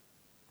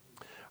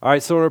All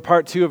right, so we're in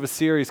part 2 of a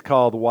series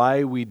called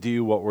Why We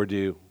Do What We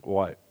Do.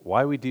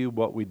 Why we do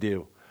what we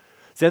do.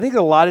 See, I think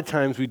a lot of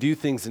times we do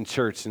things in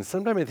church, and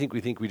sometimes I think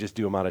we just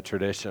do them out of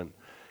tradition.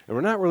 And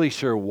we're not really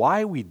sure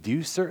why we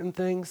do certain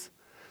things.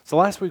 So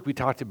last week we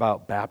talked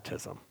about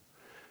baptism.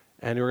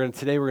 And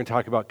today we're going to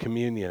talk about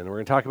communion. We're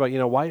going to talk about,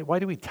 why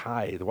do we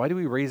tithe? Why do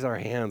we raise our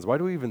hands? Why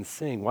do we even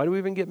sing? Why do we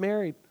even get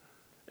married?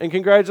 And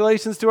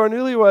congratulations to our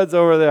newlyweds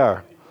over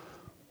there.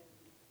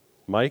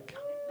 Mike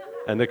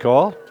and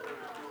Nicole.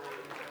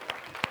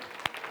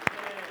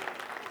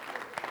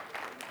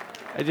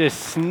 I just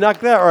snuck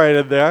that right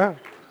in there.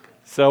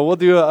 So we'll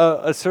do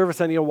a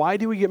service on, why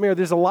do we get married?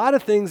 There's a lot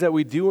of things that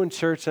we do in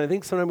church, and I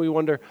think sometimes we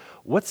wonder,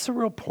 what's the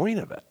real point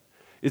of it?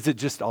 Is it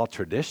just all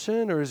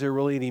tradition, or is there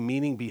really any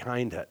meaning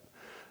behind it?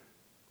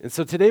 And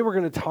so today we're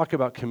going to talk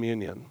about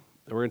communion.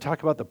 We're going to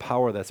talk about the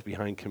power that's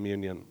behind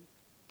communion.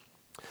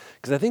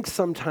 Because I think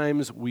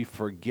sometimes we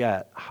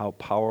forget how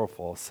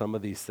powerful some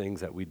of these things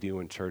that we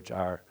do in church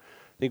are.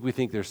 I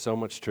think there's so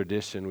much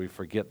tradition, we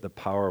forget the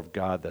power of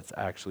God that's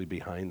actually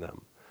behind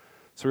them.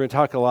 So we're going to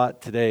talk a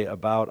lot today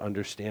about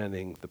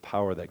understanding the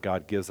power that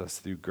God gives us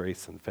through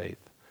grace and faith.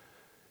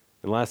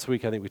 And last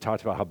week, I think we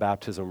talked about how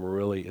baptism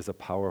really is a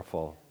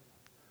powerful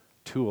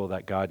tool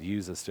that God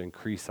uses to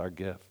increase our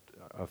gift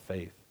of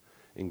faith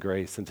and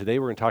grace. And today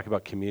we're going to talk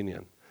about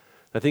communion.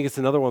 I think it's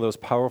another one of those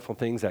powerful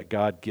things that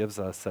God gives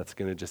us that's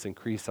going to just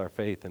increase our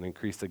faith and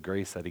increase the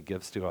grace that he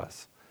gives to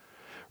us.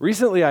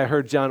 Recently, I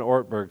heard John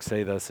Ortberg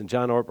say this, and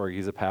John Ortberg,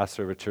 he's a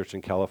pastor of a church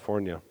in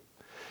California.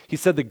 He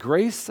said, the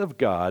grace of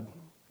God...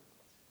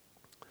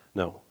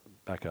 No,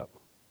 back up.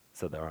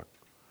 Said that wrong.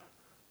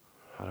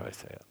 How do I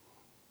say it?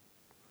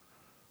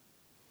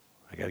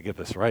 I got to get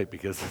this right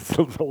because it's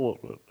a little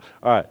bit.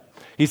 All right.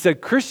 He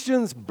said,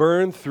 Christians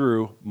burn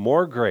through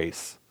more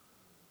grace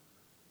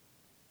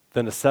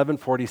than a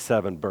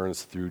 747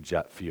 burns through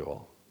jet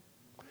fuel.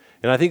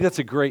 And I think that's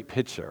a great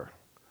picture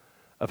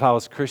of how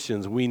as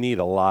Christians we need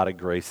a lot of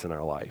grace in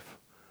our life.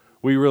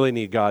 We really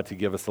need God to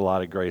give us a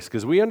lot of grace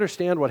because we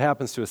understand what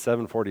happens to a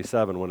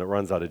 747 when it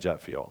runs out of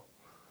jet fuel.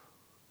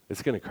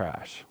 It's going to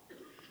crash,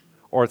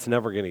 or it's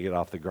never going to get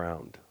off the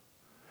ground.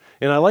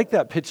 And I like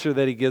that picture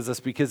that he gives us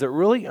because it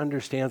really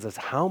understands us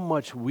how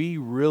much we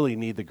really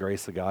need the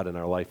grace of God in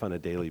our life on a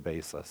daily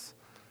basis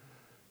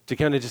to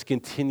kind of just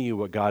continue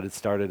what God had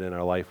started in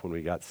our life when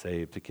we got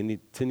saved, to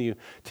continue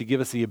to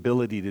give us the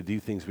ability to do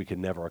things we could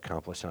never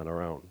accomplish on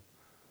our own.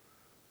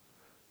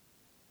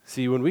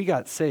 See, when we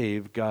got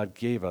saved, God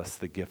gave us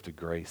the gift of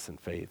grace and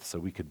faith so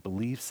we could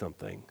believe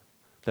something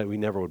that we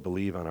never would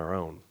believe on our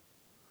own.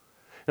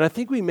 And I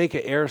think we make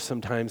an error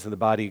sometimes in the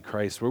body of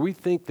Christ where we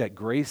think that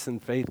grace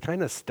and faith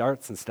kind of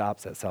starts and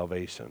stops at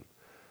salvation.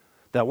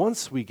 That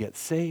once we get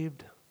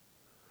saved,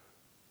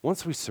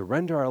 once we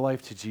surrender our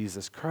life to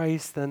Jesus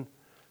Christ, then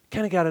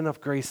kind of got enough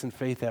grace and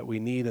faith that we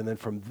need, and then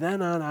from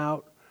then on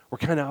out, we're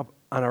kind of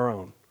on our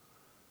own.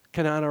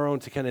 Kind of on our own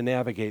to kind of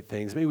navigate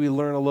things. Maybe we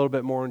learn a little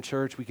bit more in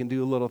church, we can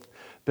do a little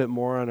bit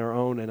more on our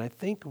own, and I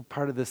think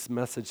part of this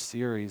message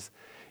series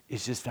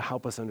is just to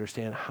help us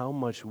understand how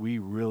much we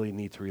really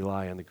need to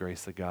rely on the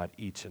grace of God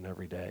each and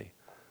every day.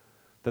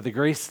 That the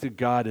grace of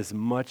God is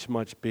much,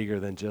 much bigger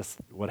than just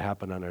what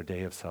happened on our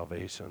day of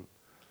salvation.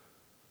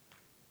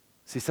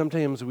 See,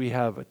 sometimes we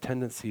have a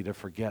tendency to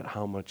forget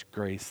how much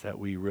grace that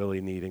we really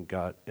need in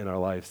God in our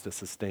lives to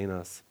sustain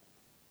us.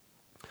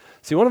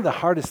 See, one of the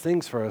hardest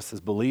things for us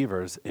as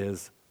believers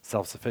is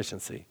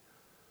self-sufficiency.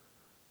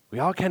 We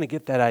all kind of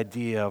get that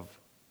idea of,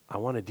 I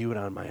want to do it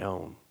on my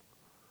own.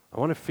 I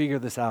want to figure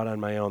this out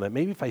on my own, that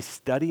maybe if I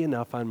study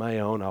enough on my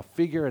own, I'll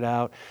figure it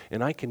out,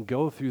 and I can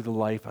go through the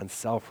life on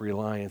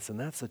self-reliance, and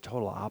that's the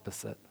total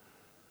opposite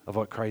of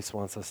what Christ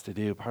wants us to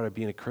do. Part of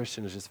being a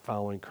Christian is just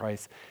following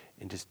Christ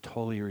and just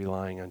totally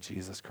relying on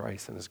Jesus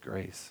Christ and his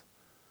grace.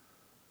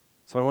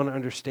 So I want to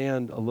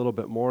understand a little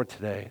bit more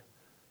today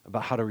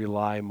about how to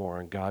rely more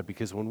on God,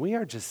 because when we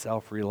are just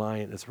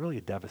self-reliant, it's really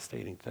a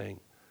devastating thing,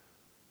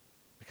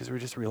 because we're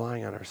just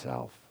relying on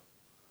ourselves.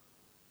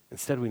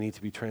 Instead, we need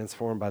to be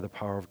transformed by the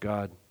power of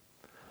God.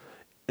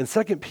 In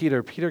 2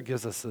 Peter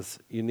gives us this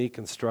unique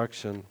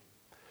instruction.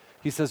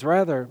 He says,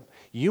 rather,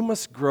 you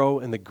must grow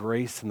in the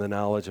grace and the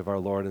knowledge of our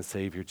Lord and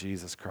Savior,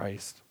 Jesus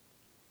Christ.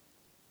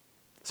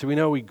 So we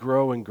know we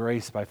grow in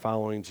grace by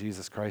following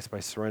Jesus Christ,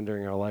 by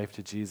surrendering our life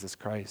to Jesus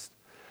Christ.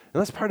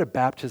 And that's part of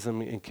baptism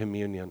and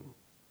communion.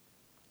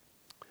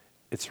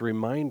 It's a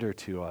reminder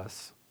to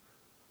us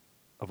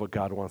of what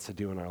God wants to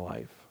do in our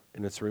life.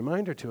 And it's a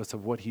reminder to us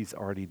of what he's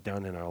already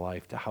done in our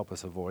life to help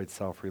us avoid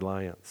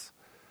self-reliance.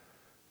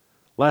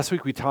 Last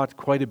week we talked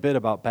quite a bit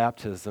about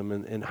baptism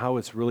and how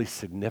it's really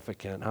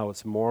significant, how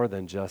it's more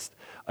than just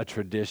a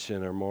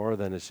tradition or more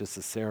than it's just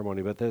a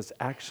ceremony, but there's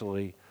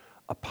actually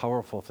a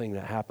powerful thing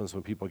that happens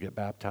when people get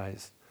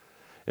baptized.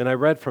 And I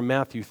read from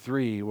Matthew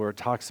 3 where it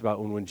talks about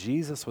when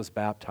Jesus was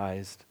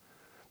baptized,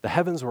 the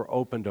heavens were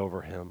opened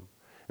over him,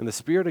 and the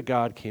Spirit of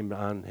God came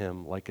on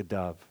him like a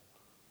dove.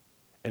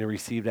 And he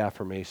received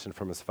affirmation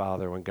from his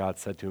Father when God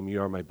said to him,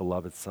 you are my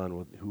beloved Son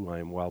with whom I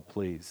am well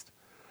pleased.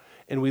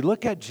 And we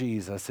look at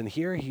Jesus, and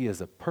here he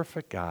is a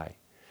perfect guy.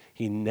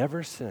 He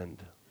never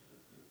sinned,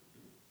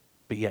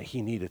 but yet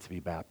he needed to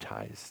be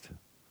baptized.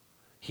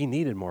 He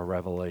needed more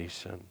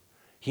revelation.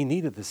 He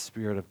needed the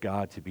Spirit of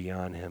God to be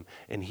on him,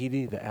 and he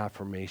needed the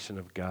affirmation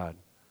of God.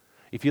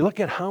 If you look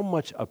at how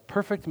much a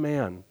perfect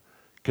man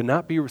could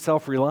not be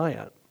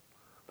self-reliant,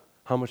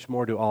 how much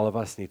more do all of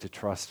us need to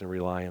trust and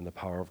rely on the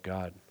power of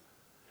God?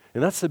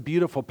 And that's the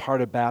beautiful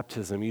part of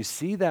baptism. You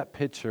see that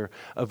picture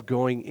of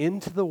going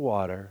into the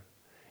water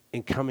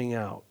and coming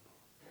out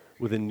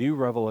with a new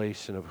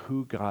revelation of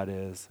who God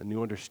is, a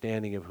new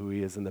understanding of who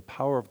he is, and the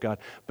power of God,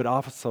 but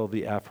also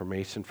the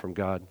affirmation from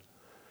God.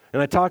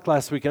 And I talked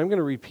last week, and I'm going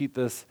to repeat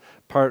this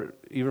part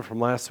even from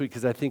last week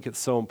because I think it's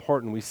so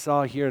important. We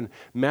saw here in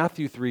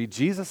Matthew 3,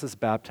 Jesus is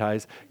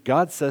baptized.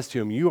 God says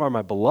to him, "You are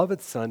my beloved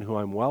Son, who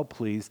I'm well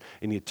pleased."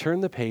 And you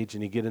turn the page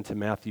and you get into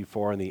Matthew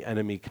 4, and the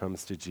enemy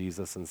comes to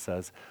Jesus and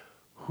says,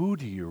 "Who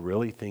do you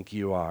really think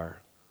you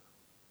are?"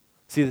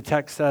 See, the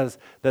text says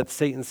that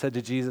Satan said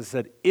to Jesus,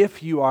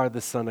 "If you are the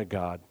Son of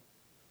God."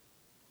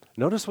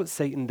 Notice what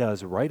Satan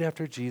does right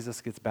after Jesus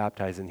gets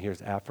baptized and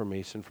hears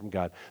affirmation from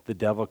God. The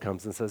devil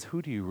comes and says,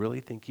 "Who do you really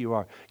think you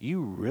are?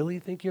 You really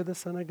think you're the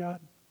Son of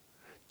God?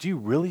 Do you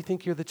really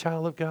think you're the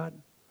child of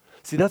God?"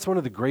 See, that's one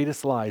of the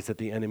greatest lies that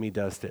the enemy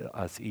does to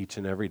us each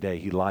and every day.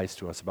 He lies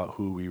to us about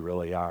who we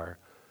really are.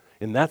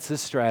 And that's his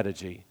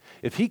strategy.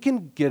 If he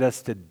can get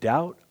us to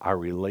doubt our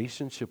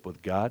relationship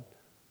with God,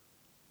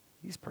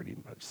 he's pretty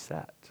much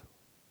set.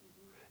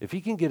 If he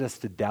can get us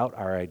to doubt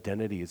our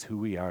identity as who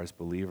we are as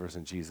believers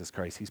in Jesus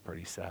Christ, he's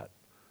pretty set.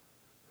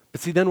 But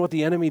see, then what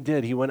the enemy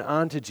did, he went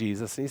on to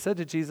Jesus, and he said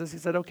to Jesus, he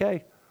said,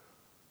 "Okay,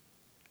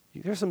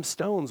 there's some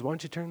stones. Why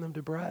don't you turn them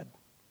to bread?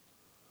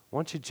 Why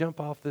don't you jump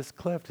off this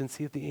cliff and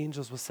see if the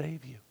angels will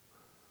save you?"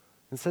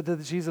 And said to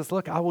Jesus,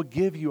 "Look, I will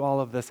give you all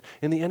of this."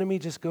 And the enemy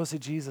just goes to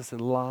Jesus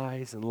and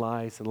lies and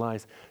lies and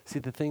lies. See,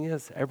 the thing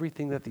is,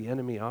 everything that the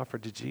enemy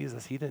offered to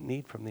Jesus, he didn't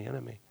need from the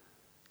enemy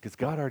because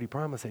God already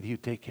promised that he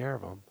would take care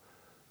of them.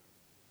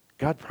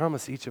 God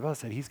promised each of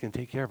us that he's going to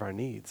take care of our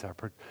needs,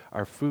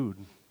 our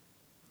food,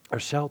 our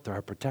shelter,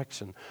 our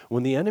protection.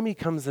 When the enemy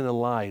comes in and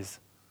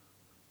lies,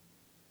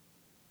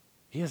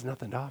 he has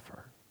nothing to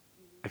offer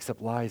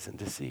except lies and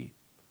deceit.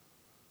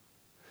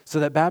 So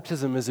that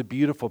baptism is a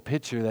beautiful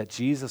picture that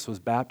Jesus was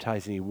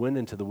baptized and he went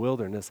into the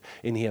wilderness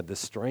and he had the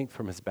strength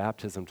from his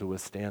baptism to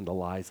withstand the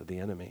lies of the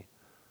enemy.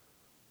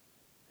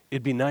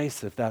 It'd be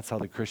nice if that's how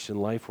the Christian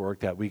life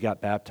worked, that we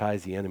got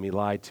baptized, the enemy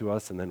lied to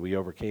us, and then we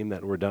overcame that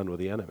and we're done with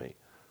the enemy.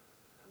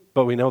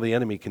 But we know the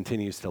enemy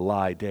continues to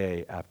lie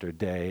day after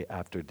day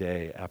after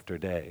day after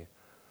day.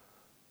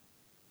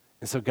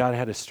 And so God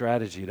had a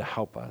strategy to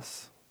help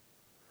us.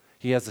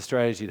 He has a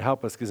strategy to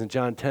help us because in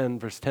John 10,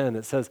 verse 10,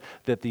 it says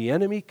that the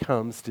enemy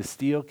comes to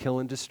steal, kill,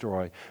 and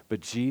destroy,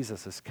 but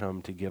Jesus has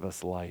come to give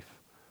us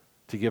life,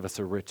 to give us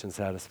a rich and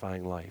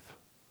satisfying life.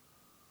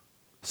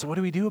 So what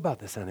do we do about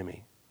this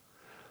enemy?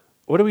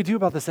 What do we do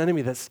about this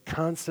enemy that's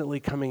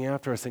constantly coming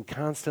after us and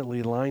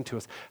constantly lying to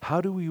us?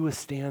 How do we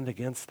withstand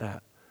against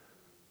that?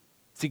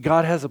 See,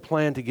 God has a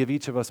plan to give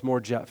each of us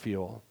more jet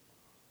fuel,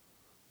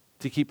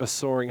 to keep us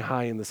soaring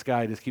high in the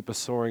sky, to keep us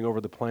soaring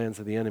over the plans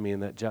of the enemy,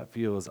 and that jet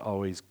fuel is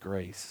always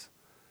grace.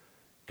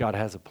 God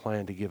has a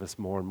plan to give us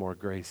more and more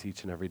grace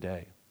each and every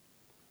day.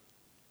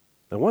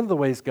 Now, one of the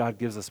ways God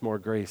gives us more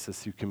grace is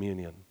through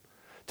communion.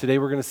 Today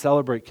we're going to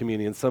celebrate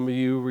communion. Some of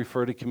you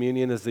refer to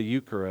communion as the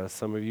Eucharist.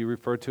 Some of you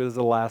refer to it as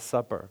the Last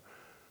Supper.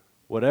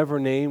 Whatever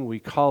name we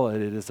call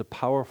it, it is a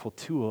powerful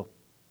tool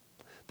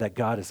that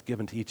God has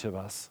given to each of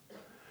us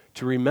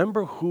to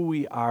remember who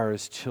we are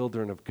as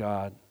children of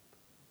God.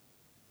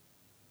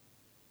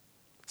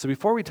 So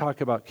before we talk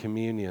about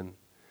communion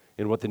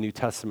and what the New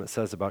Testament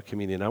says about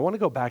communion, I want to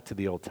go back to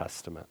the Old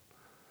Testament.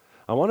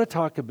 I want to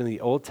talk about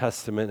the Old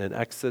Testament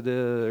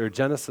in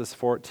Genesis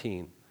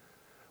 14.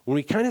 When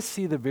we kind of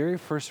see the very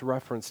first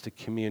reference to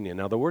communion.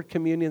 Now, the word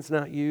communion is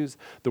not used,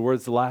 the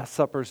words Last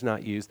Supper is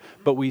not used,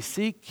 but we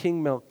see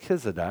King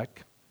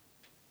Melchizedek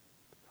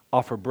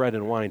offer bread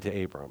and wine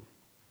to Abram.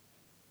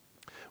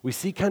 We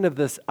see kind of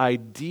this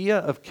idea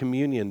of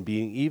communion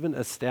being even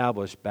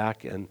established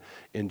back in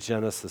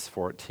Genesis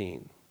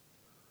 14.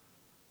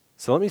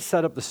 So let me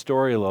set up the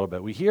story a little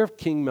bit. We hear of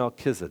King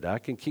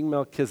Melchizedek, and King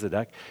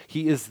Melchizedek,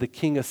 he is the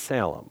king of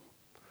Salem.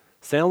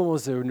 Salem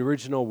was the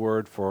original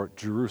word for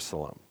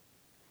Jerusalem.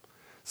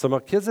 So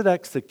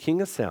Melchizedek's the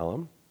king of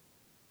Salem.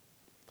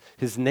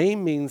 His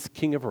name means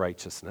king of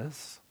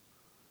righteousness,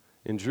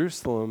 and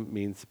Jerusalem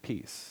means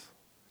peace.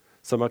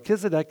 So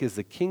Melchizedek is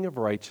the king of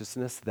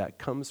righteousness that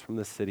comes from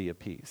the city of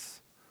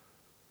peace.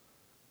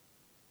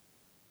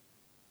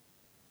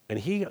 And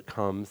he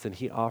comes and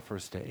he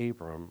offers to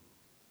Abram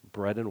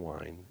bread and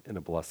wine and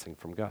a blessing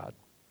from God.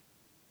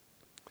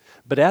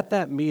 But at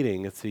that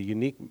meeting, it's a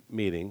unique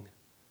meeting.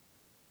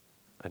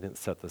 I didn't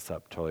set this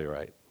up totally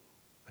right.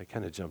 I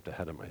kind of jumped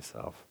ahead of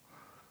myself.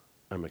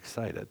 I'm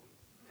excited.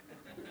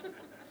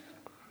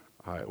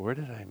 All right, where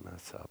did I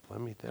mess up? All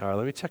right,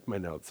 let me check my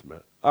notes a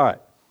minute. All right.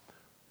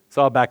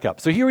 So I'll back up.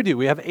 So here we do.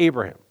 We have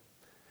Abraham.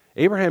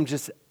 Abraham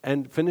just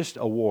finished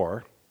a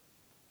war,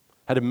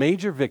 had a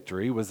major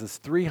victory, was this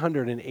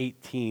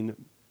 318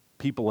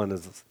 people in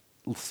his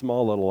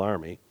small little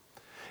army.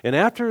 And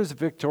after his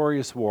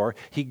victorious war,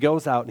 he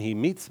goes out and he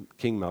meets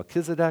King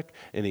Melchizedek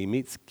and he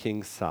meets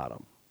King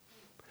Sodom.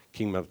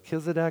 King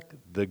Melchizedek,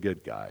 the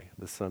good guy,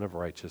 the son of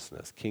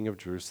righteousness, king of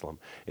Jerusalem.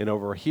 And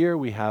over here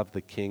we have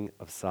the king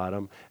of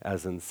Sodom,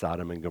 as in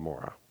Sodom and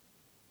Gomorrah.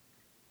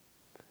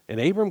 And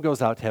Abram goes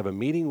out to have a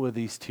meeting with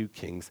these two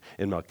kings,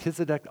 and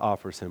Melchizedek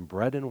offers him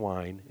bread and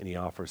wine, and he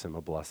offers him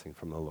a blessing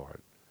from the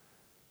Lord.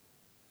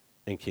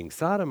 And King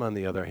Sodom, on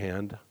the other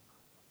hand,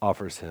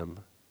 offers him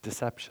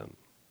deception.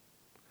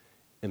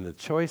 And the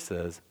choice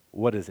is,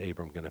 what is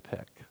Abram going to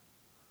pick?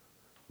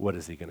 What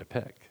is he going to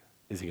pick?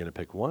 Is he going to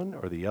pick one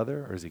or the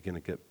other, or is he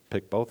going to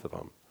pick both of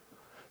them?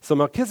 So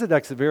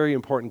Melchizedek's a very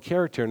important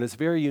character, and it's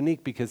very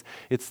unique because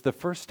it's the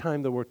first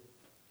time the word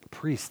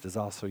priest is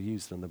also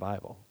used in the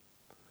Bible.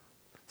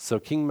 So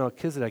King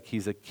Melchizedek,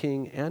 he's a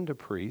king and a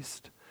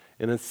priest.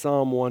 And in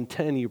Psalm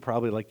 110, you're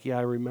probably like, yeah,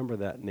 I remember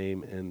that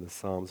name in the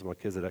Psalms,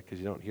 Melchizedek, because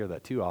you don't hear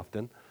that too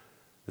often.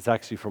 It's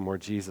actually from where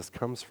Jesus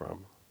comes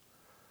from.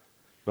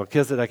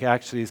 Melchizedek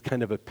actually is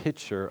kind of a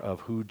picture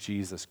of who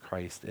Jesus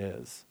Christ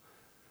is.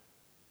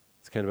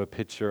 It's kind of a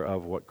picture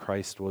of what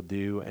Christ will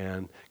do,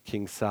 and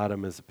King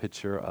Sodom is a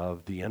picture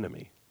of the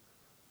enemy.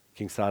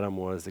 King Sodom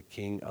was a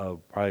king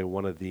of probably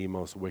one of the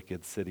most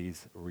wicked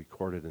cities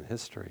recorded in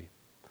history.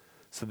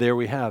 So there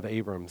we have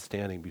Abram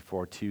standing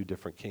before two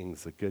different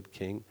kings, the good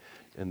king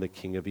and the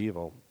king of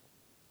evil.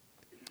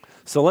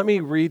 So let me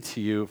read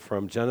to you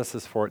from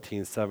Genesis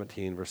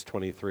 14:17, verse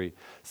 23,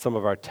 some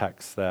of our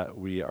texts that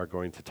we are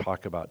going to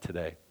talk about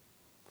today.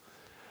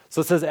 So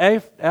it says,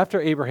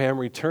 after Abraham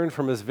returned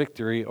from his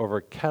victory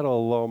over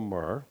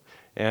Chedorlaomer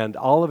and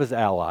all of his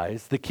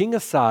allies, the king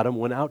of Sodom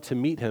went out to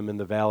meet him in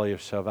the valley of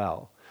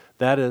Shoval,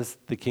 that is,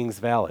 the king's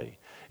valley.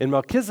 And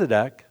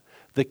Melchizedek,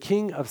 the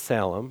king of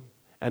Salem,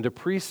 and a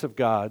priest of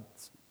God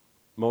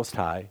Most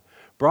High,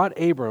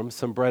 brought Abram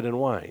some bread and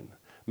wine.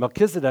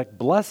 Melchizedek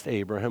blessed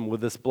Abraham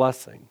with this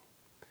blessing.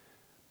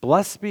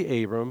 Blessed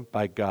be Abram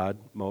by God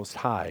Most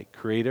High,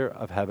 creator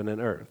of heaven and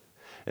earth.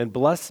 And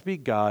blessed be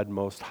God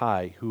Most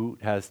High, who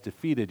has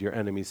defeated your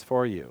enemies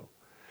for you.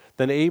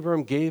 Then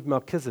Abram gave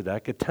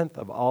Melchizedek a tenth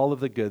of all of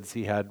the goods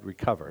he had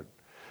recovered.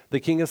 The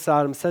king of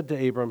Sodom said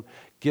to Abram,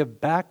 Give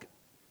back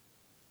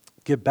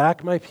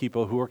my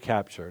people who were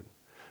captured,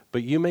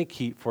 but you may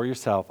keep for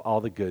yourself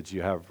all the goods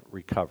you have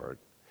recovered.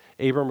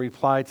 Abram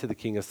replied to the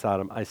king of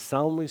Sodom, I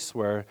solemnly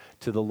swear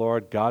to the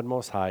Lord God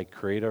Most High,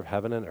 creator of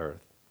heaven and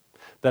earth,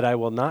 that I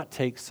will not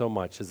take so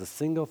much as a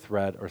single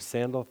thread or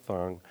sandal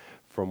thong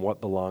from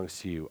what belongs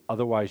to you.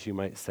 Otherwise you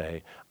might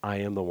say, I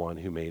am the one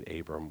who made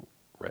Abram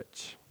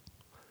rich.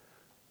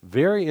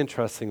 Very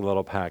interesting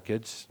little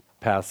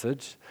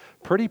passage,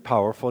 pretty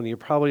powerful, and you're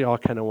probably all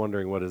kind of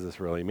wondering, what does this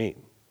really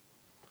mean?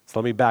 So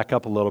let me back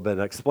up a little bit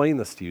and explain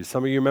this to you.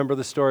 Some of you remember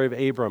the story of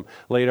Abram.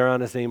 Later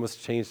on, his name was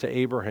changed to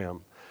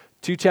Abraham.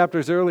 2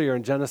 chapters earlier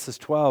in Genesis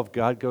 12,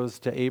 God goes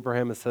to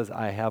Abraham and says,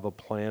 I have a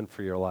plan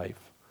for your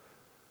life.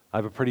 I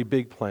have a pretty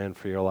big plan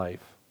for your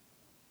life.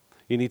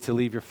 You need to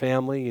leave your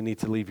family, you need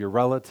to leave your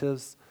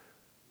relatives,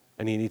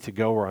 and you need to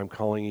go where I'm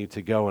calling you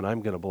to go, and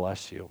I'm going to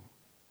bless you.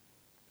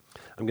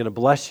 I'm going to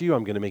bless you,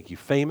 I'm going to make you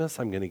famous,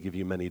 I'm going to give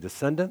you many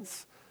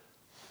descendants,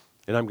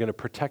 and I'm going to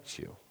protect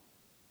you.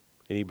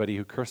 Anybody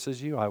who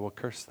curses you, I will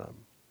curse them,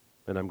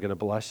 and I'm going to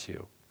bless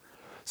you.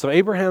 So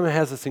Abraham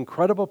has this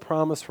incredible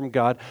promise from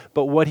God,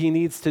 but what he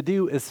needs to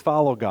do is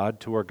follow God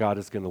to where God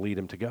is going to lead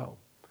him to go.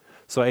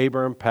 So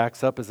Abraham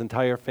packs up his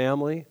entire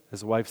family,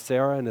 his wife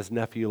Sarah and his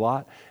nephew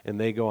Lot, and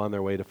they go on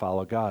their way to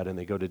follow God, and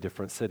they go to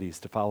different cities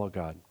to follow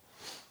God.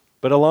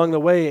 But along the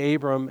way,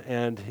 Abram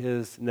and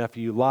his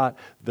nephew Lot,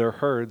 their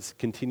herds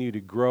continue to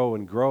grow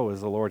and grow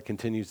as the Lord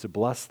continues to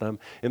bless them.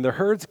 And their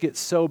herds get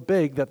so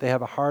big that they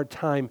have a hard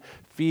time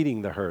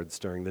feeding the herds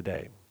during the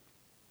day.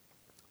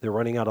 They're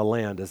running out of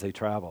land as they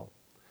travel.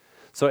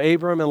 So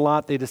Abram and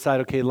Lot, they decide,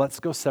 okay, let's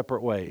go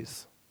separate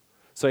ways.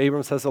 So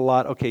Abram says to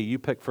Lot, okay, you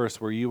pick first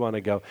where you want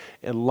to go.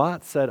 And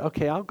Lot said,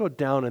 okay, I'll go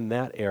down in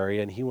that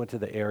area. And he went to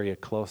the area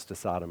close to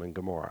Sodom and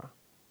Gomorrah.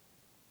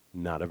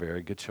 Not a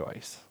very good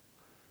choice.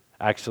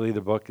 Actually, the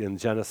book in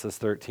Genesis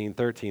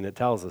 13:13, it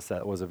tells us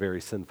that was a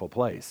very sinful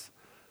place.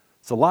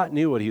 So Lot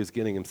knew what he was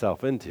getting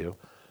himself into,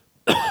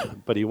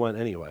 but he went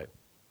anyway.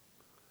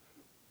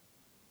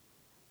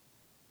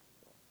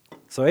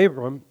 So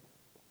Abram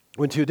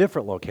went to a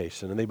different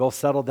location, and they both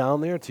settled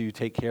down there to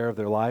take care of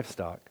their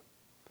livestock.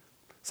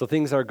 So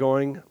things are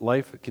going,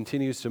 life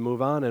continues to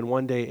move on, and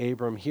one day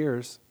Abram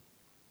hears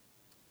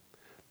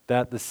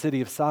that the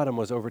city of Sodom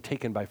was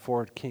overtaken by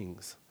 4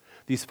 kings.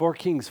 These 4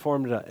 kings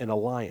formed an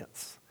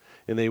alliance,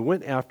 and they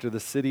went after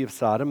the city of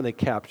Sodom, and they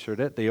captured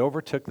it. They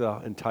overtook the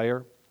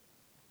entire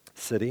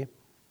city,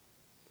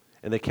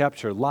 and they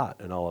captured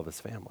Lot and all of his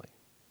family.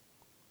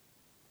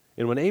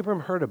 And when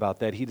Abram heard about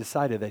that, he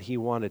decided that he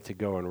wanted to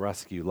go and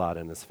rescue Lot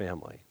and his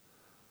family.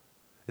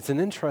 It's an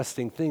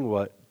interesting thing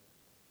what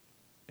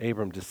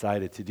Abram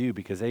decided to do,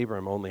 because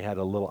Abram only had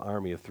a little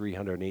army of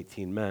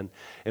 318 men.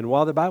 And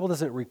while the Bible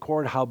doesn't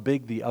record how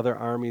big the other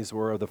armies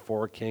were of the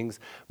four kings,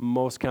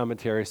 most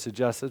commentaries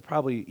suggest that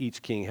probably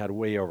each king had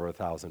way over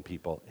 1,000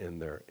 people in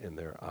their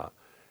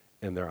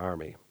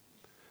army.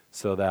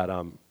 So that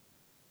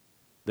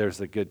there's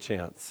a good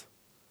chance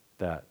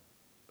that,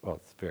 well,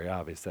 it's very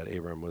obvious that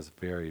Abram was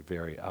very,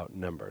 very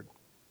outnumbered.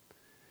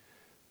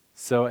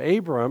 So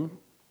Abram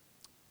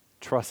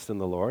trusts in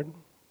the Lord.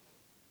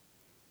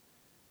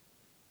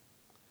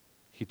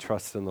 He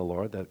trusts in the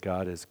Lord that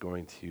God is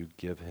going to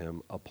give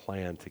him a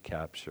plan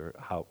to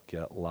help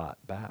get Lot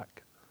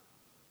back.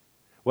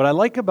 What I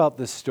like about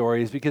this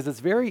story is because it's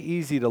very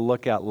easy to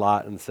look at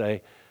Lot and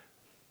say,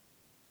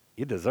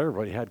 you deserve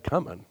what you had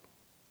coming.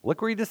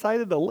 Look where you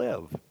decided to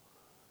live.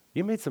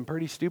 You made some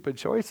pretty stupid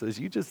choices.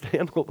 You just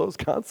handle those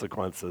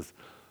consequences.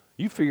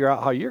 You figure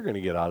out how you're going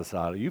to get out of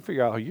Sodom. You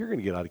figure out how you're going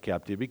to get out of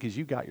captivity because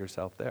you got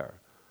yourself there.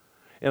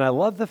 And I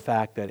love the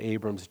fact that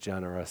Abram's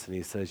generous and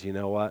he says, you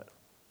know what?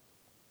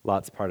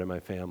 Lot's part of my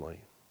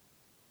family.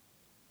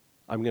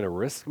 I'm going to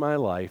risk my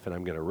life and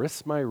I'm going to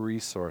risk my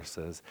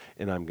resources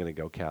and I'm going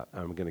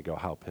to go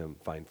help him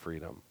find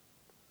freedom.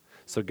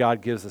 So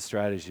God gives a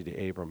strategy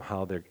to Abram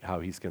how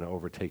he's going to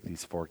overtake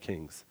these four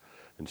kings.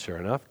 And sure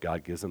enough,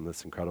 God gives him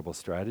this incredible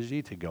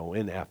strategy to go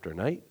in after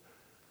night.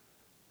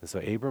 And so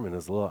Abram and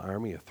his little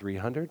army of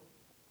 300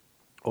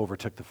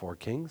 overtook the four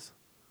kings,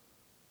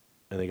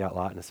 and they got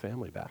Lot and his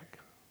family back.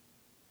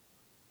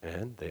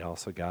 And they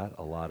also got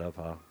a lot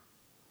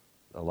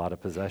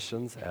of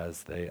possessions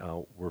as they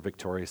were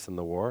victorious in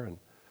the war, and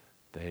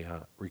they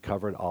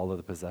recovered all of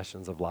the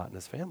possessions of Lot and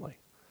his family.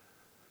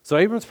 So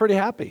Abram's pretty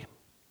happy.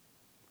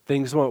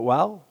 Things went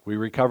well. We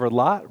recovered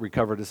Lot,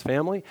 recovered his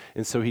family,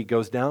 and so he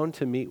goes down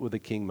to meet with the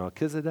king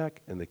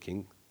Melchizedek and the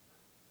king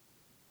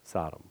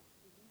Sodom.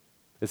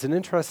 It's an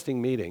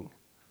interesting meeting.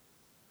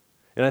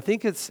 And I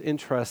think it's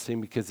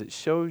interesting because it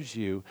shows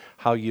you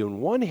how you,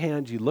 on one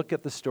hand, you look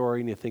at the story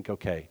and you think,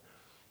 okay,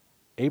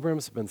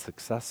 Abram's been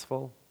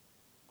successful.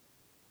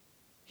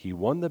 He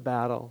won the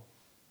battle.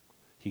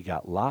 He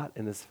got Lot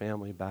and his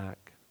family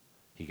back.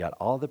 He got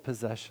all the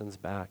possessions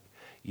back.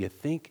 You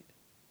think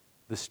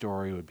the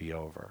story would be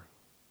over.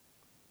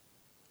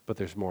 But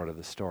there's more to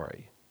the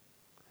story.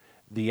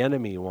 The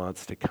enemy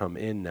wants to come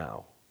in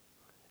now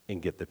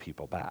and get the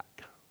people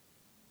back.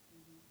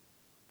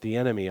 The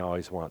enemy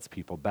always wants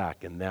people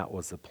back, and that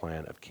was the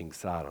plan of King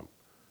Sodom,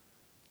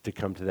 to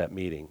come to that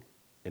meeting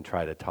and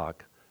try to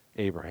talk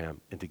Abraham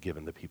into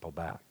giving the people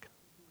back.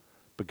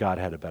 But God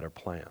had a better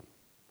plan.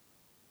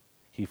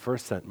 He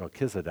first sent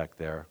Melchizedek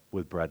there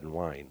with bread and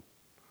wine.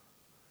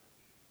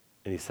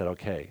 And he said,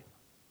 okay,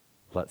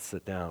 let's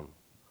sit down,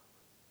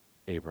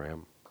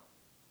 Abraham,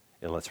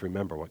 and let's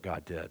remember what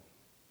God did.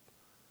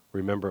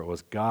 Remember, it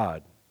was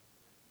God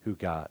who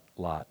got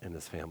Lot and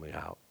his family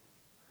out.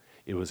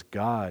 It was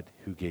God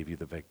who gave you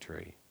the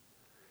victory.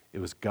 It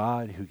was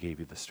God who gave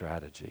you the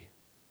strategy.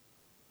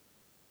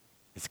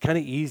 It's kind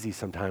of easy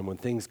sometimes when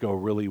things go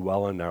really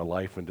well in our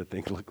life and to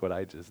think, look what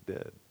I just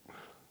did.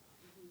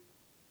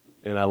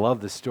 And I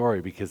love the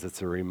story because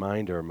it's a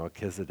reminder of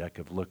Melchizedek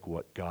of look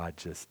what God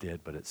just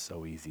did, but it's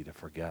so easy to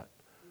forget.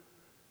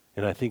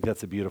 And I think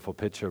that's a beautiful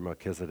picture of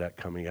Melchizedek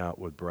coming out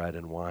with bread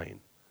and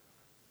wine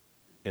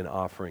and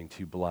offering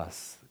to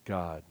bless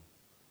God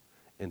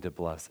and to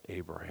bless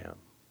Abraham.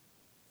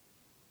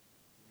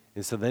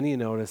 And so then you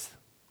notice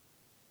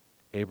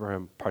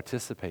Abraham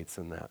participates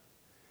in that.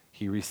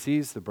 He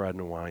receives the bread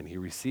and wine. He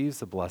receives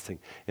the blessing.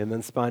 And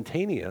then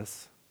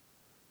spontaneous,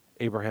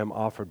 Abraham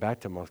offered back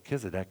to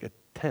Melchizedek a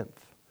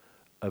tenth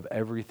of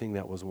everything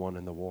that was won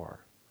in the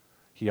war.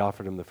 He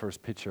offered him the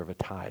first picture of a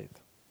tithe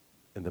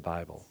in the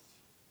Bible.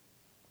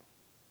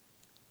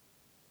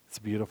 It's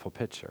a beautiful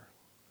picture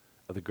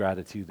of the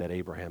gratitude that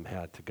Abraham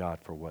had to God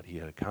for what he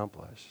had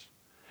accomplished.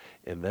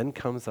 And then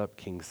comes up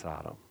King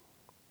Sodom.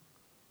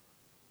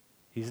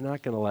 He's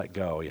not going to let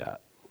go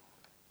yet.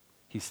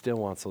 He still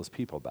wants those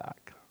people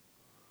back.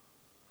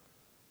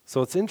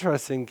 So it's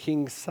interesting,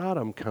 King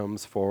Sodom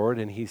comes forward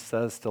and he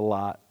says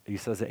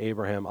to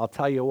Abraham, I'll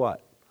tell you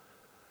what,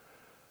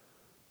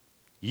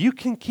 you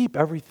can keep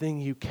everything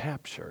you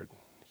captured.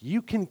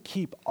 You can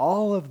keep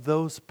all of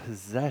those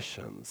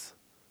possessions.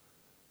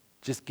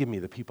 Just give me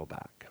the people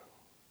back.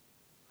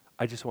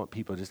 I just want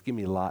people, just give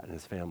me Lot and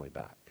his family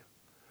back.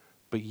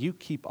 But you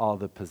keep all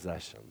the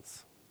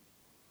possessions.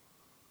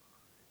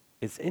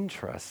 It's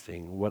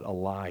interesting what a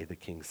lie the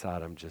King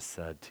Sodom just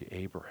said to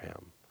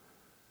Abraham.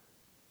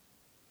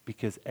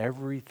 Because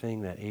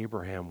everything that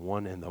Abraham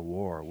won in the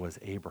war was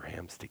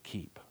Abraham's to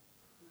keep.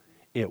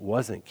 It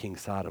wasn't King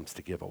Sodom's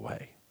to give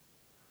away.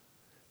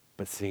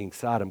 But King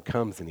Sodom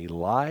comes and he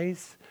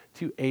lies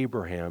to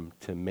Abraham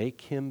to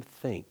make him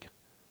think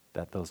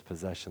that those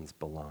possessions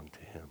belong to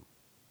him.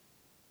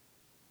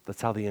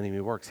 That's how the enemy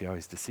works. He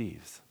always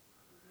deceives.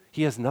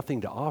 He has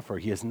nothing to offer.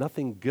 He has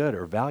nothing good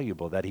or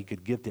valuable that he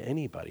could give to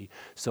anybody.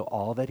 So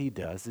all that he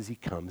does is he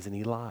comes and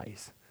he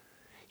lies.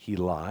 He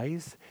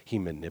lies, he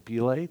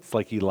manipulates,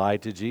 like he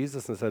lied to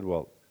Jesus and said,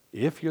 well,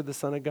 if you're the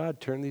Son of God,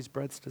 turn these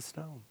breads to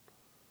stone.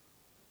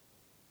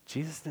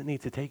 Jesus didn't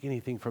need to take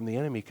anything from the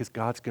enemy because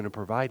God's going to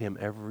provide him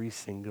every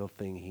single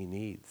thing he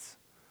needs.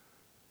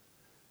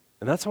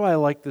 And that's why I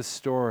like this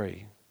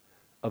story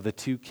of the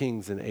two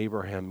kings and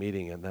Abraham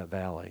meeting in that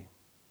valley.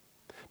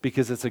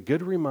 Because it's a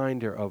good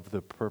reminder of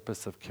the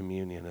purpose of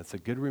communion. It's a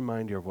good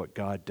reminder of what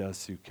God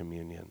does through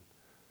communion.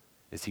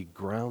 Is he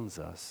grounds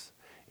us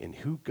in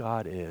who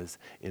God is,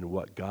 in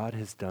what God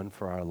has done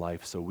for our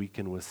life so we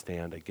can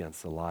withstand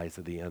against the lies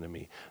of the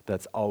enemy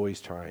that's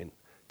always trying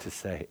to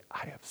say,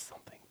 I have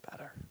something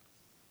better.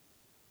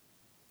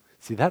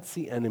 See, that's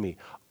the enemy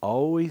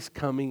always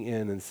coming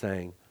in and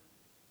saying,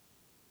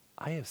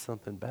 I have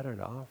something better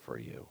to offer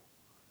you.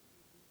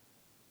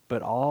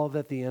 But all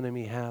that the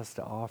enemy has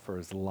to offer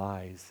is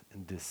lies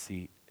and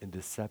deceit and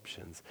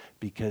deceptions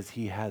because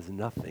he has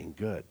nothing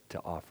good to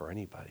offer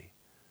anybody.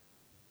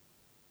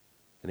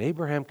 And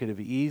Abraham could have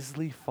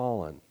easily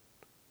fallen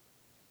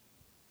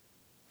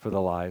for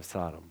the lie of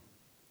Sodom.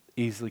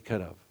 Easily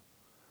could have.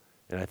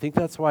 And I think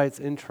that's why it's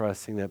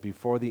interesting that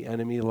before the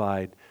enemy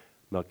lied,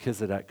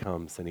 Melchizedek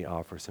comes and he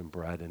offers him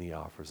bread and he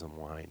offers him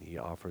wine. He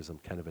offers him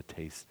kind of a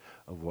taste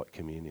of what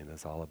communion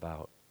is all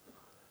about.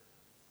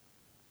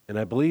 And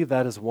I believe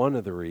that is one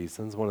of the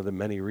reasons, one of the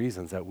many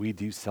reasons that we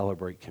do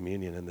celebrate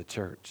communion in the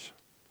church.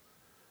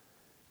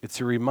 It's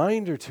a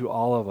reminder to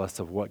all of us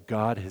of what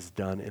God has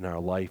done in our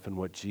life and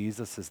what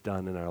Jesus has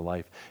done in our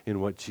life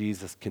and what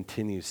Jesus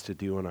continues to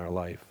do in our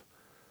life.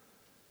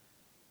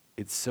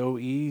 It's so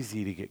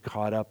easy to get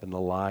caught up in the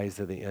lies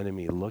of the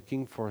enemy,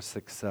 looking for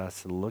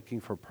success and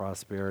looking for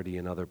prosperity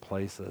in other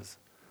places.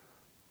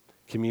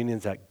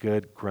 Communion's that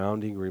good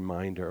grounding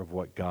reminder of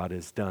what God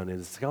has done. And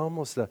it's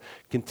almost a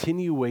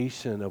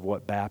continuation of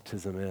what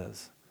baptism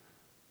is.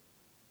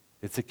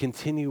 It's a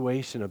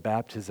continuation of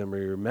baptism,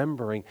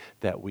 remembering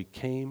that we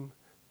came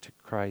to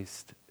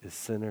Christ as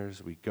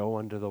sinners. We go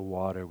under the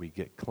water, we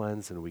get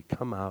cleansed, and we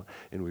come out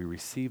and we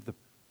receive the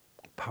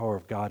power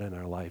of God in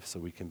our life so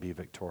we can be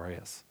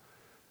victorious.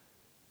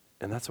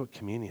 And that's what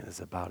communion is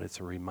about. It's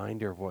a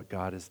reminder of what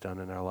God has done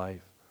in our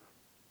life.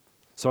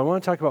 So I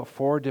want to talk about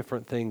 4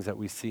 different things that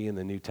we see in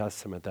the New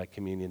Testament that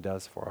communion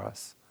does for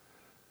us.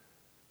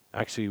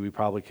 Actually, we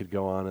probably could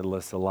go on and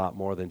list a lot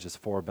more than just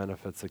 4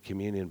 benefits of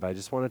communion, but I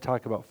just want to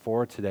talk about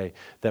 4 today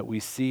that we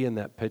see in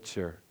that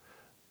picture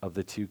of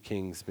the 2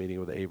 kings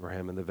meeting with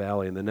Abraham in the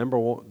valley. And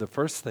the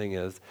first thing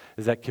is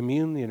that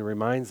communion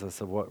reminds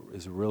us of what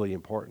is really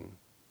important.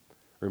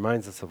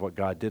 Reminds us of what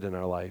God did in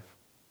our life.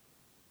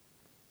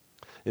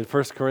 In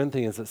 1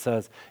 Corinthians it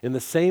says, in the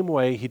same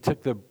way he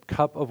took the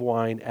cup of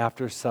wine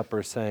after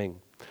supper, saying,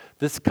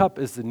 this cup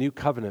is the new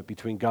covenant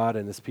between God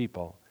and his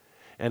people,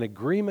 an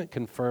agreement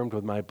confirmed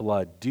with my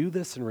blood. Do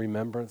this in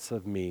remembrance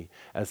of me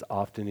as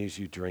often as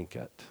you drink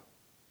it.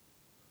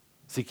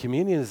 See,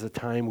 communion is a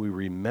time we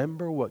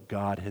remember what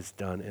God has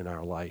done in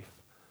our life.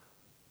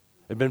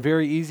 It'd been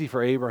very easy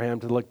for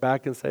Abraham to look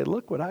back and say,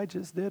 look what I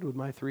just did with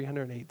my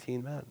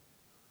 318 men.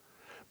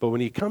 But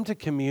when you come to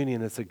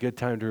communion, it's a good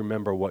time to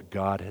remember what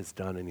God has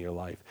done in your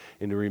life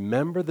and to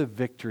remember the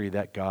victory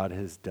that God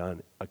has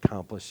done,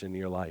 accomplished in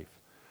your life.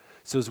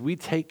 So as we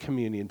take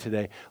communion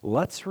today,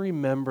 let's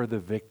remember the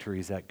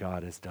victories that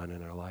God has done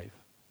in our life.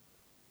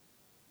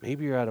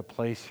 Maybe you're at a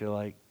place you're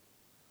like,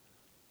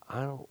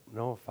 I don't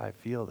know if I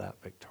feel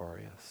that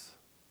victorious.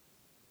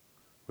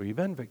 Well, you've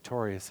been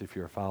victorious if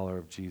you're a follower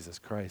of Jesus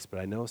Christ, but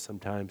I know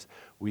sometimes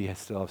we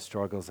still have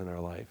struggles in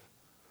our life.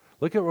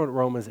 Look at what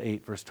Romans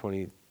 8, verse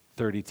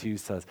 32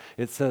 says.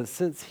 It says,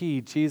 since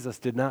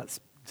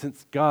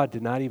God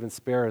did not even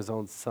spare his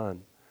own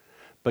son,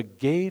 but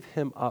gave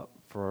him up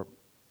for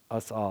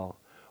us all,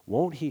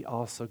 won't he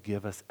also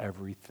give us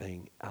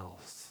everything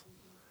else?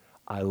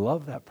 I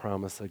love that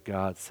promise of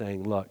God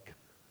saying, look,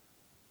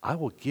 I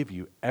will give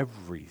you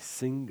every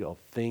single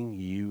thing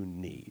you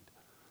need.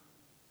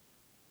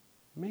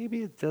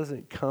 Maybe it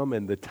doesn't come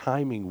in the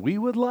timing we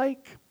would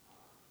like,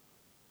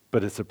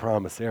 but it's a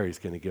promise there. He's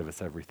going to give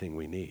us everything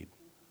we need.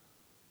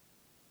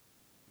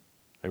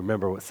 I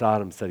remember what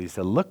Sodom said. He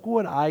said, look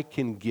what I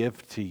can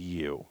give to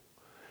you.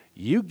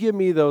 You give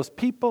me those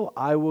people,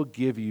 I will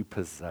give you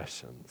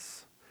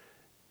possessions.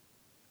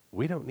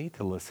 We don't need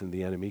to listen to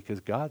the enemy because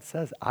God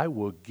says, I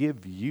will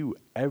give you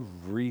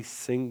every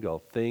single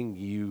thing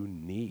you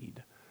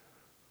need.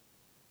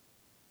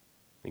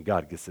 And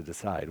God gets to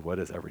decide what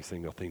is every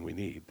single thing we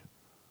need.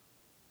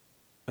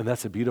 And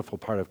that's a beautiful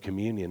part of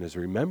communion, is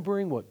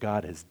remembering what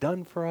God has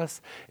done for us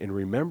and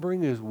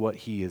remembering is what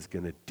he is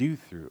going to do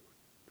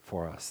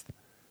for us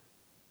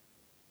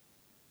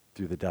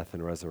through the death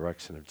and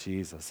resurrection of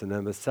Jesus. And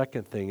then the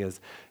second thing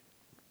is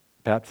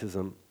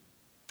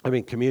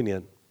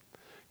communion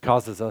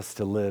causes us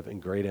to live in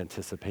great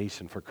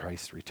anticipation for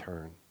Christ's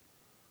return.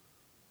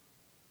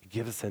 It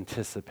gives us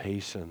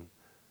anticipation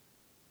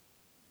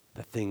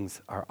that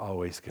things are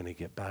always going to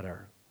get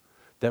better,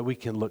 that we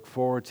can look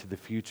forward to the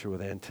future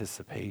with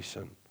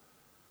anticipation.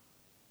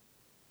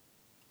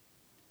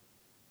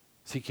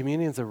 See,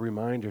 communion's a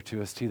reminder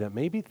to us too that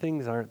maybe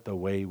things aren't the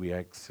way we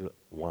actually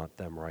want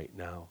them right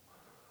now.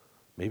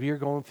 Maybe you're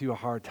going through a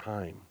hard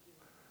time.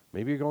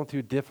 Maybe you're going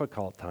through a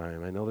difficult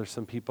time. I know there's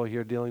some people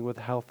here dealing with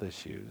health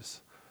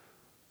issues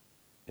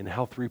and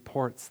health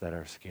reports that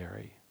are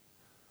scary.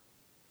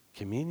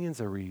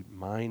 Communion's a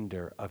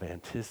reminder of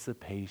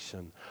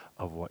anticipation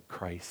of what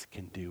Christ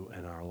can do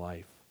in our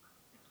life.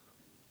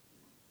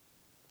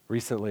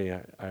 Recently,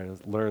 I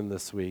learned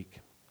this week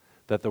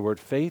that the word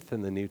faith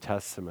in the New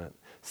Testament,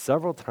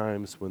 several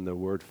times when the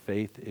word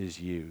faith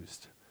is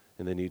used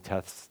in the New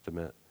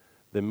Testament,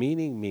 the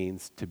meaning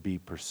means to be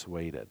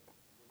persuaded.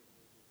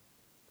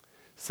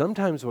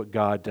 Sometimes what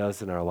God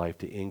does in our life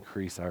to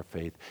increase our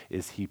faith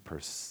is he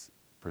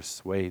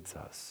persuades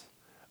us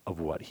of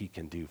what he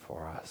can do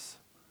for us.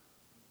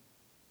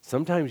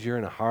 Sometimes you're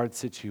in a hard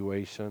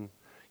situation,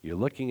 you're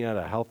looking at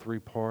a health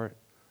report,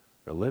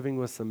 or living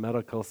with some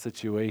medical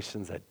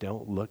situations that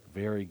don't look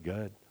very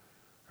good,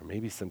 or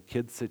maybe some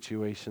kid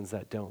situations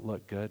that don't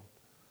look good,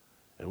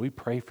 and we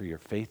pray for your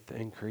faith to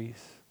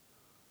increase.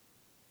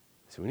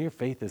 So when your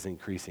faith is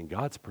increasing,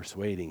 God's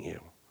persuading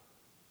you,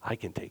 I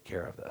can take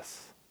care of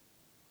this.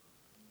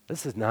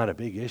 This is not a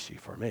big issue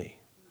for me.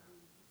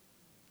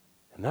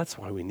 And that's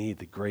why we need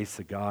the grace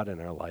of God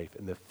in our life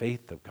and the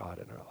faith of God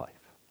in our life.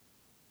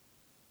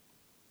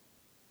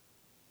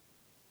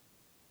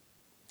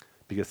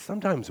 Because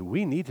sometimes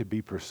we need to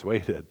be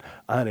persuaded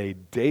on a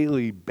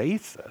daily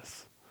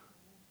basis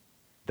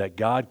that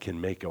God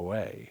can make a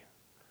way,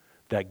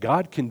 that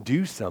God can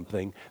do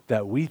something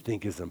that we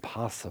think is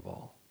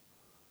impossible.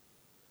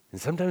 And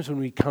sometimes when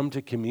we come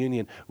to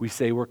communion, we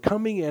say we're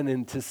coming in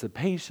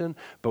anticipation,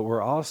 but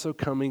we're also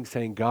coming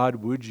saying, God,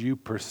 would you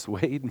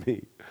persuade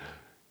me?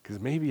 Because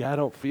maybe I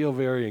don't feel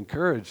very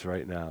encouraged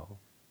right now.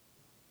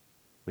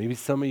 Maybe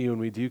some of you, when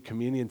we do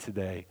communion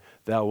today,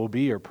 that will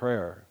be your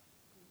prayer.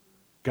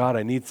 God,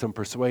 I need some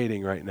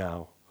persuading right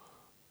now.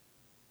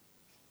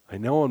 I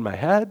know in my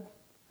head,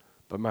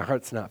 but my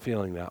heart's not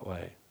feeling that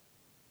way.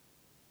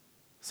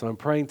 So I'm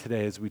praying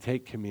today as we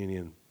take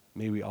communion,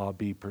 may we all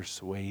be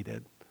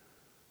persuaded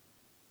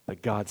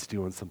that God's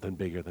doing something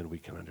bigger than we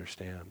can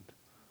understand.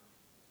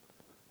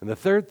 And the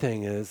third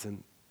thing is,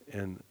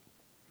 and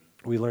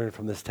we learn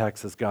from this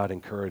text, as God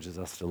encourages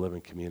us to live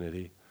in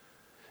community.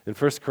 In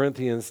 1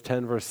 Corinthians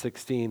 10, verse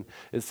 16,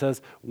 it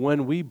says,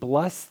 when we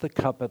bless the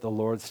cup at the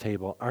Lord's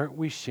table, aren't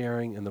we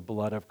sharing in the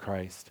blood of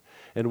Christ?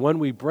 And when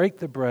we break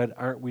the bread,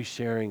 aren't we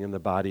sharing in the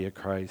body of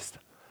Christ?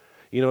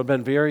 You know, it had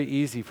been very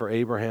easy for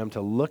Abraham to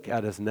look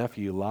at his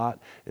nephew Lot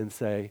and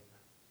say,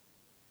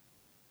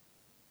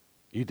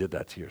 you did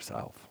that to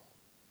yourself.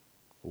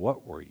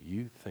 What were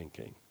you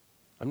thinking?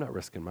 I'm not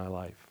risking my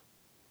life.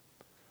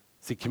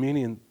 See,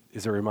 communion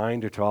is a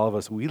reminder to all of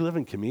us, we live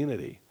in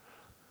community.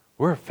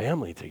 We're a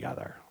family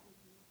together.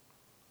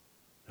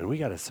 And we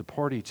got to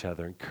support each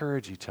other,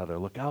 encourage each other,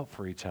 look out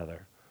for each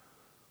other.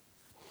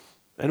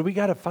 And we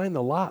got to find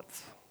the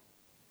lots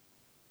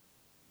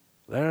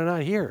that are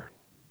not here,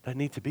 that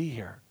need to be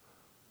here.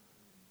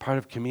 Part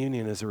of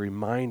communion is a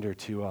reminder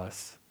to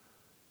us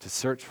to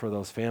search for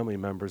those family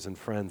members and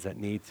friends that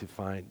need to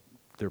find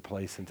their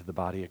place into the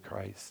body of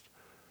Christ.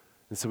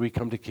 And so we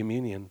come to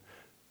communion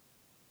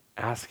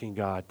asking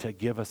God to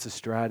give us a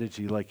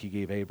strategy like he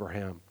gave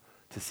Abraham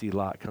to see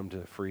Lot come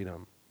to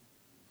freedom.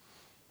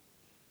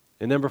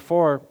 And number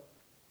 4,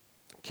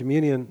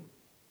 communion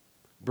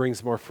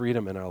brings more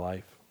freedom in our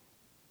life.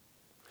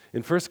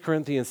 In 1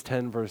 Corinthians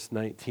 10, verse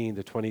 19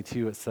 to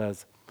 22, it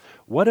says,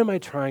 what am I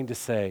trying to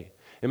say?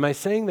 Am I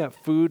saying that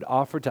food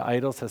offered to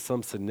idols has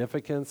some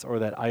significance or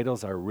that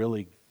idols are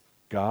really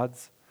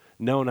gods?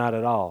 No, not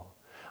at all.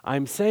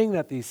 I'm saying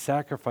that these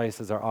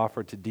sacrifices are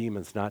offered to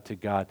demons, not to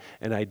God,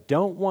 and I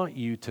don't want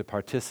you to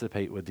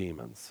participate with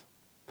demons.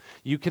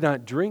 You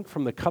cannot drink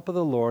from the cup of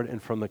the Lord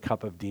and from the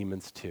cup of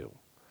demons too.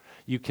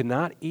 You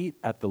cannot eat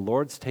at the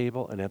Lord's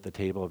table and at the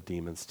table of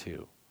demons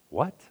too.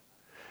 What?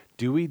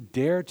 Do we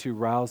dare to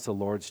rouse the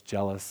Lord's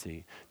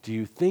jealousy? Do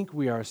you think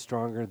we are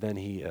stronger than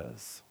he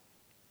is?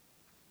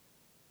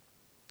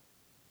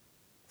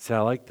 See,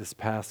 I like this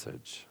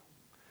passage.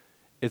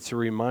 It's a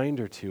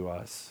reminder to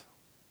us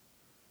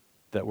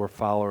that we're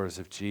followers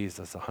of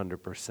Jesus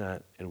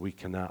 100%, and we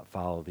cannot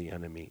follow the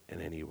enemy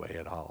in any way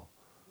at all.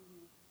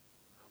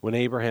 When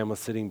Abraham was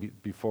sitting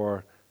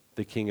before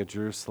the king of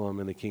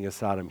Jerusalem and the king of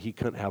Sodom, he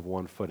couldn't have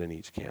one foot in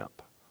each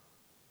camp.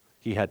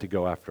 He had to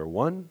go after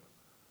one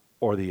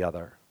or the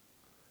other.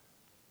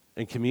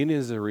 And communion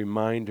is a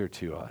reminder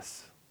to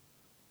us.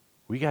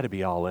 We got to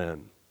be all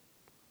in.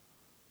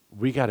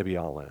 We got to be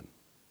all in.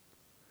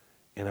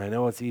 And I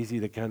know it's easy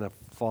to kind of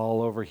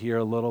fall over here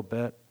a little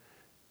bit.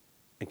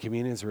 And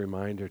communion is a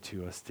reminder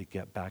to us to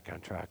get back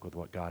on track with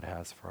what God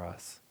has for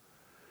us.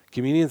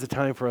 Communion is a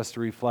time for us to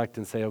reflect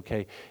and say,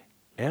 okay,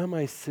 am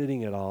I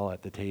sitting at all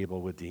at the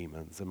table with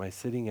demons? Am I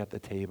sitting at the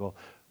table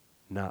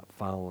not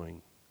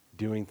following,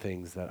 doing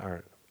things that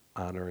aren't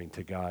honoring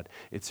to God?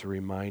 It's a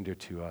reminder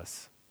to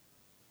us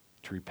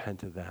to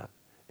repent of that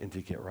and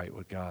to get right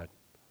with God.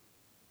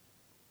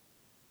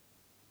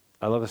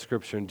 I love a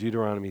scripture in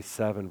Deuteronomy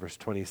 7, verse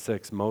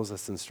 26.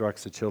 Moses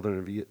instructs the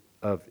children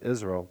of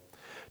Israel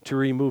to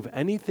remove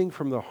anything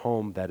from their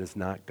home that is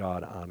not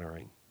God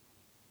honoring.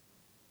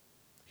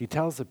 He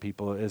tells the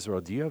people of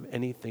Israel, do you have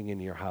anything in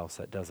your house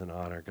that doesn't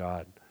honor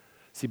God?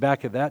 See,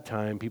 back at that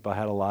time, people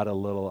had a lot of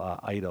little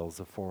idols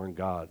of foreign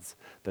gods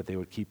that they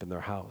would keep in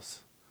their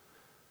house.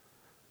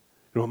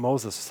 And what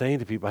Moses was saying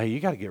to people, hey,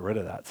 you got to get rid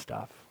of that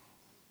stuff.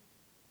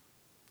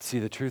 See,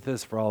 the truth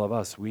is for all of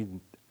us, we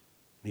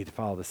need to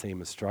follow the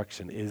same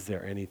instruction. Is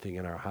there anything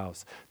in our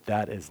house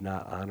that is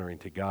not honoring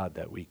to God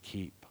that we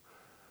keep?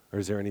 Or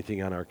is there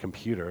anything on our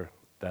computer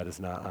that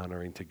is not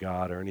honoring to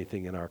God, or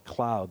anything in our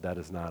cloud that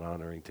is not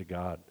honoring to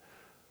God?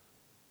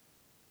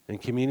 And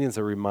communion is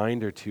a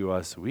reminder to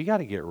us, we got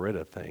to get rid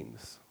of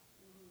things.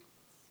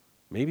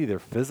 Maybe they're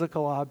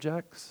physical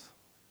objects.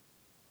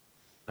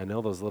 I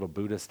know those little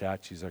Buddha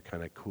statues are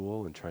kind of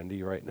cool and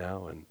trendy right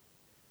now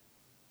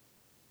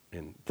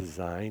and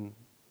design.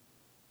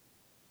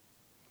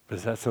 But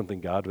is that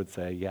something God would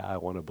say, yeah, I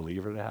want a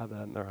believer to have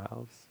that in their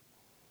house?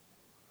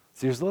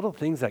 See, there's little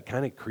things that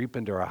kind of creep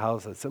into our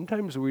house that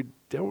sometimes we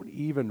don't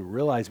even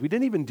realize. We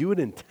didn't even do it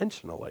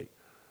intentionally.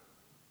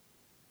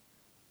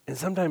 And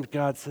sometimes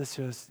God says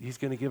to us, he's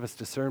going to give us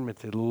discernment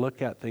to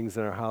look at things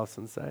in our house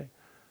and say,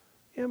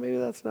 yeah, maybe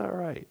that's not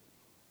right.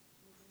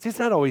 See, it's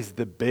not always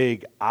the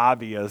big,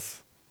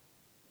 obvious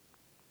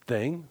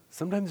thing.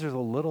 Sometimes there's the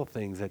little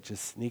things that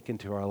just sneak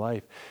into our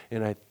life.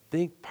 And I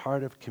think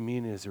part of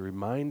communion is a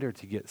reminder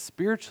to get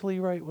spiritually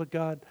right with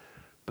God,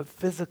 but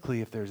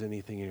physically, if there's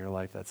anything in your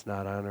life that's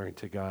not honoring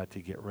to God, to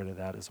get rid of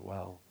that as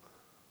well.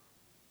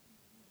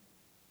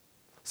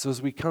 So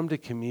as we come to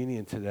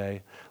communion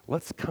today,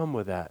 let's come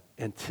with that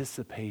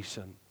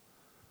anticipation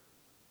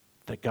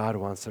that God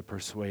wants to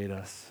persuade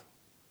us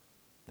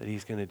that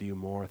he's going to do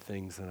more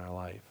things in our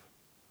life.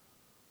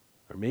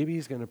 Or maybe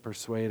he's going to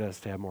persuade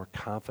us to have more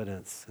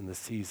confidence in the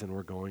season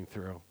we're going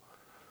through.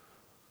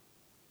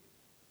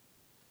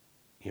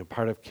 You know,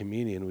 part of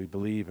communion, we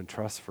believe and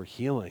trust for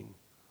healing.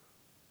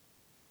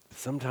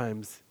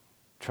 Sometimes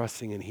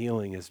trusting in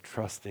healing is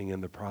trusting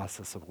in the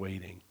process of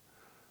waiting.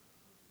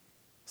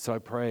 So I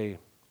pray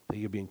that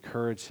you'll be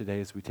encouraged today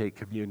as we take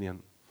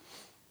communion,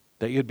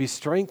 that you'd be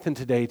strengthened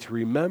today to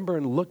remember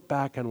and look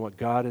back on what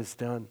God has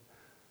done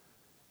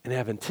and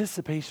have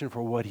anticipation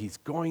for what he's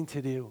going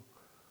to do,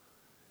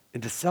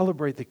 and to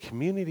celebrate the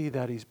community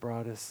that he's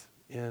brought us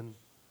in,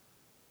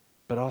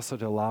 but also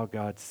to allow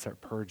God to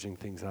start purging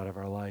things out of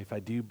our life. I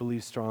do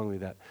believe strongly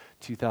that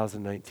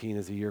 2019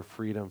 is a year of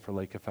freedom for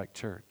Lake Effect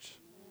Church.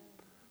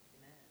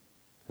 Amen.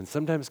 And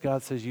sometimes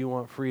God says you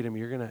want freedom,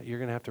 you're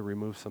gonna have to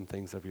remove some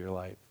things of your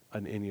life,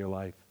 in your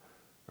life,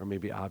 or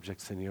maybe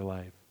objects in your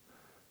life.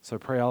 So I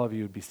pray all of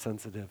you would be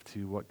sensitive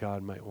to what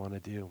God might want to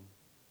do.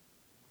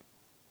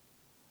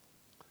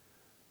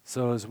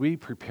 So as we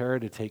prepare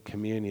to take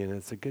communion,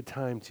 it's a good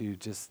time to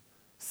just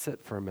sit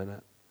for a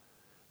minute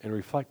and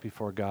reflect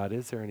before God.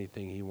 Is there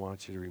anything he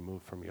wants you to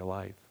remove from your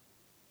life?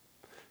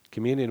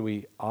 Communion,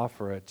 we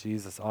offer it.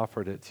 Jesus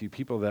offered it to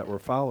people that were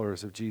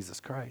followers of Jesus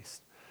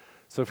Christ.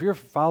 So if you're a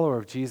follower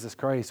of Jesus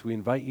Christ, we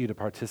invite you to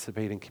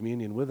participate in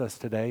communion with us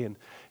today. And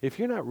if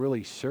you're not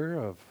really sure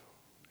of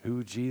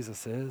who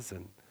Jesus is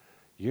and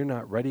you're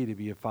not ready to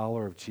be a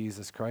follower of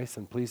Jesus Christ,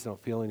 then please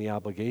don't feel any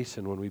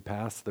obligation when we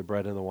pass the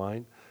bread and the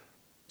wine.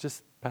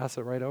 Just pass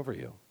it right over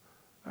you.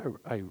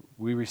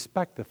 We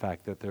respect the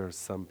fact that there's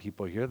some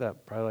people here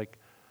that probably like,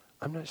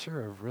 I'm not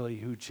sure of really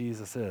who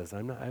Jesus is.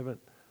 I'm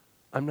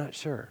not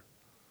sure.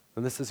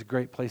 And this is a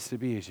great place to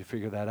be as you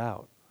figure that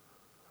out.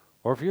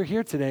 Or if you're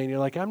here today and you're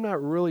like, I'm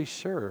not really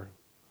sure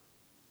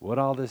what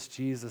all this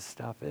Jesus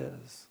stuff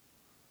is.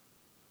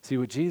 See,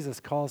 what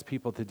Jesus calls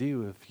people to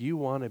do, if you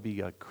want to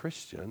be a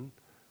Christian,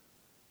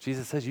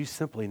 Jesus says you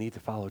simply need to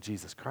follow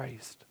Jesus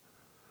Christ.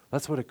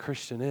 That's what a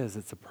Christian is.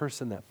 It's a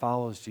person that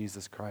follows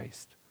Jesus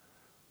Christ,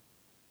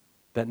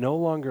 that no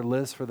longer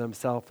lives for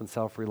themselves and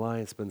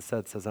self-reliance, but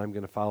instead says, I'm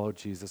going to follow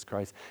Jesus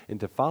Christ. And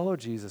to follow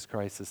Jesus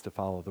Christ is to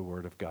follow the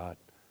Word of God.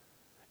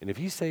 And if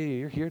you say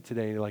you're here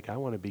today and you're like, I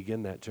want to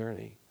begin that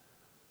journey,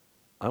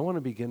 I want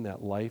to begin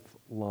that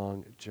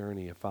lifelong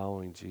journey of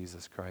following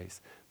Jesus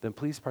Christ, then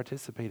please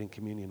participate in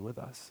communion with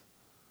us.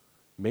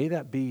 May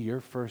that be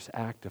your first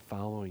act of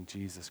following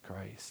Jesus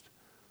Christ.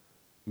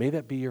 May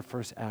that be your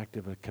first act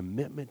of a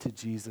commitment to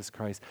Jesus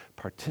Christ,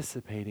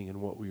 participating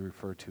in what we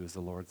refer to as the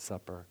Lord's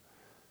Supper,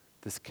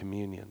 this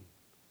communion,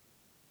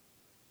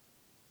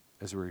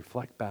 as we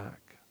reflect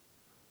back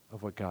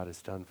of what God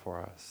has done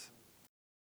for us.